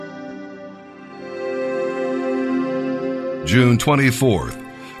June 24th,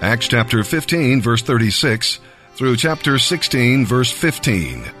 Acts chapter 15, verse 36, through chapter 16, verse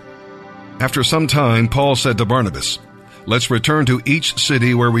 15. After some time, Paul said to Barnabas, "Let's return to each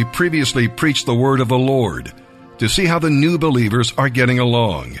city where we previously preached the word of the Lord, to see how the new believers are getting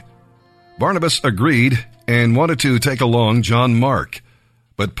along." Barnabas agreed and wanted to take along John Mark,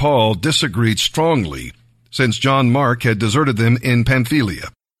 but Paul disagreed strongly, since John Mark had deserted them in Pamphylia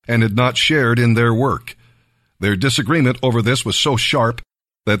and had not shared in their work. Their disagreement over this was so sharp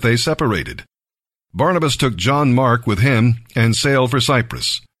that they separated. Barnabas took John Mark with him and sailed for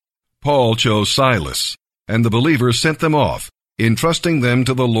Cyprus. Paul chose Silas, and the believers sent them off, entrusting them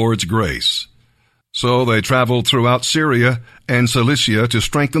to the Lord's grace. So they traveled throughout Syria and Cilicia to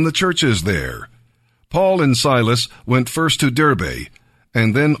strengthen the churches there. Paul and Silas went first to Derbe,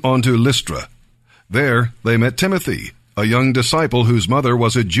 and then on to Lystra. There they met Timothy, a young disciple whose mother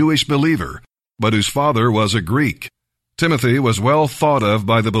was a Jewish believer, but whose father was a Greek. Timothy was well thought of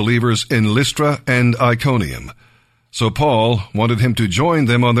by the believers in Lystra and Iconium, so Paul wanted him to join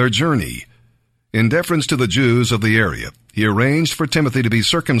them on their journey. In deference to the Jews of the area, he arranged for Timothy to be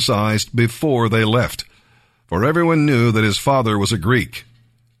circumcised before they left, for everyone knew that his father was a Greek.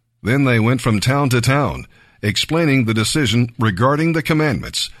 Then they went from town to town, explaining the decision regarding the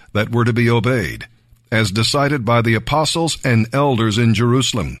commandments that were to be obeyed, as decided by the apostles and elders in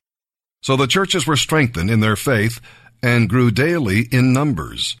Jerusalem. So the churches were strengthened in their faith and grew daily in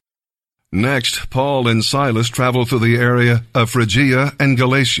numbers. Next, Paul and Silas traveled through the area of Phrygia and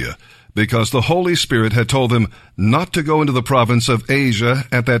Galatia, because the Holy Spirit had told them not to go into the province of Asia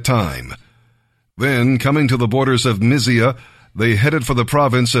at that time. Then, coming to the borders of Mysia, they headed for the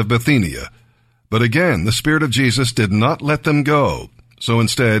province of Bithynia. But again, the Spirit of Jesus did not let them go, so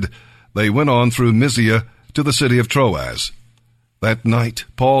instead, they went on through Mysia to the city of Troas. That night,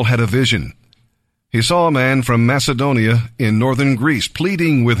 Paul had a vision. He saw a man from Macedonia in northern Greece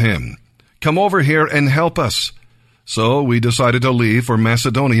pleading with him, "Come over here and help us." So we decided to leave for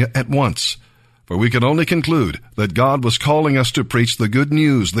Macedonia at once, for we could only conclude that God was calling us to preach the good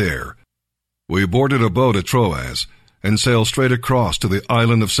news there. We boarded a boat at Troas and sailed straight across to the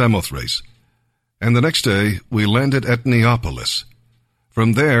island of Samothrace. And the next day we landed at Neapolis.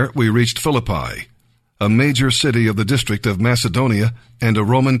 From there we reached Philippi, a major city of the district of Macedonia and a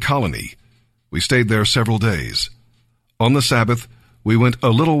Roman colony. We stayed there several days. On the Sabbath, we went a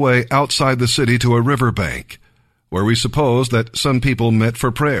little way outside the city to a river bank, where we supposed that some people met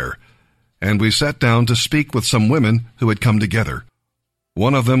for prayer, and we sat down to speak with some women who had come together.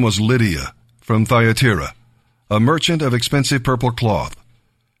 One of them was Lydia from Thyatira, a merchant of expensive purple cloth.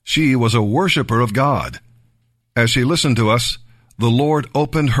 She was a worshiper of God. As she listened to us, the Lord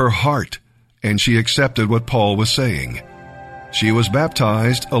opened her heart, and she accepted what Paul was saying. She was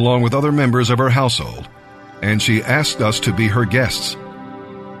baptized along with other members of her household, and she asked us to be her guests.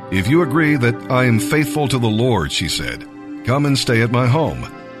 "If you agree that I am faithful to the Lord," she said, "come and stay at my home."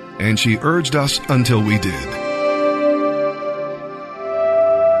 And she urged us until we did.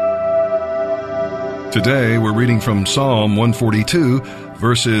 Today we're reading from Psalm 142,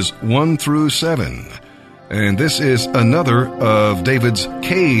 verses 1 through 7. And this is another of David's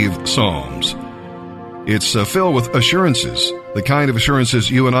cave psalms. It's filled with assurances, the kind of assurances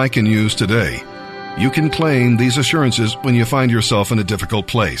you and I can use today. You can claim these assurances when you find yourself in a difficult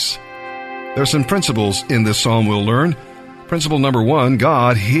place. There are some principles in this psalm we'll learn. Principle number 1,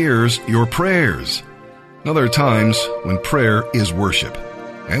 God hears your prayers. Now, there are times when prayer is worship,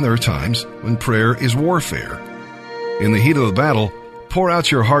 and there are times when prayer is warfare. In the heat of the battle, pour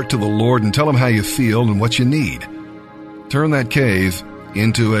out your heart to the Lord and tell Him how you feel and what you need. Turn that cave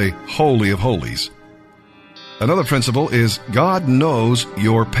into a holy of holies. Another principle is God knows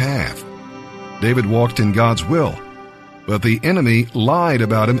your path. David walked in God's will, but the enemy lied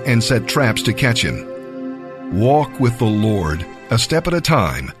about him and set traps to catch him. Walk with the Lord a step at a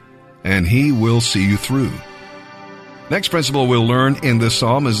time, and He will see you through. Next principle we'll learn in this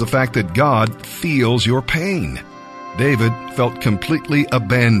psalm is the fact that God feels your pain. David felt completely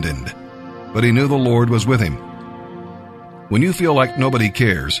abandoned, but he knew the Lord was with him. When you feel like nobody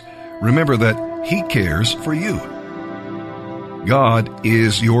cares, remember that He cares for you. God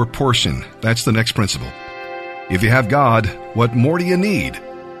is your portion. That's the next principle. If you have God, what more do you need?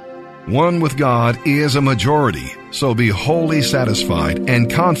 One with God is a majority, so be wholly satisfied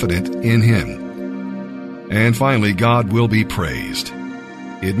and confident in Him. And finally, God will be praised.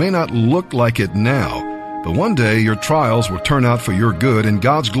 It may not look like it now, but one day your trials will turn out for your good and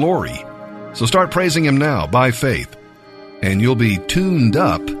God's glory. So start praising Him now by faith, and you'll be tuned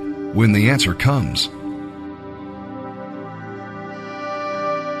up when the answer comes.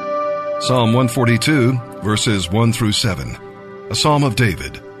 Psalm 142, verses 1 through 7. A psalm of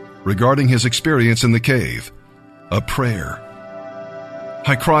David, regarding his experience in the cave. A prayer.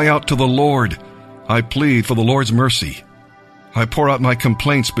 I cry out to the Lord. I plead for the Lord's mercy. I pour out my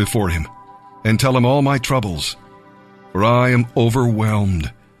complaints before him and tell him all my troubles. For I am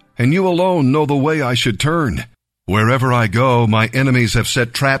overwhelmed, and you alone know the way I should turn. Wherever I go, my enemies have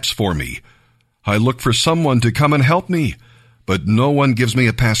set traps for me. I look for someone to come and help me, but no one gives me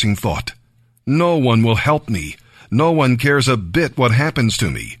a passing thought. No one will help me. No one cares a bit what happens to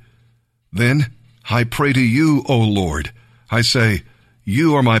me. Then I pray to you, O Lord. I say,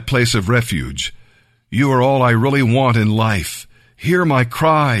 you are my place of refuge. You are all I really want in life. Hear my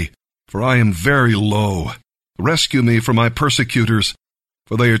cry, for I am very low. Rescue me from my persecutors,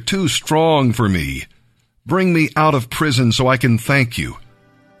 for they are too strong for me. Bring me out of prison so I can thank you.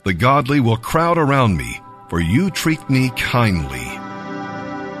 The godly will crowd around me, for you treat me kindly.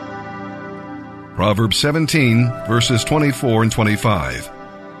 Proverbs 17, verses 24 and 25.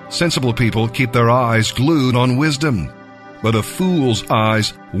 Sensible people keep their eyes glued on wisdom, but a fool's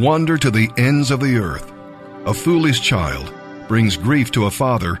eyes wander to the ends of the earth. A foolish child brings grief to a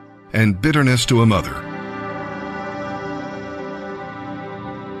father and bitterness to a mother.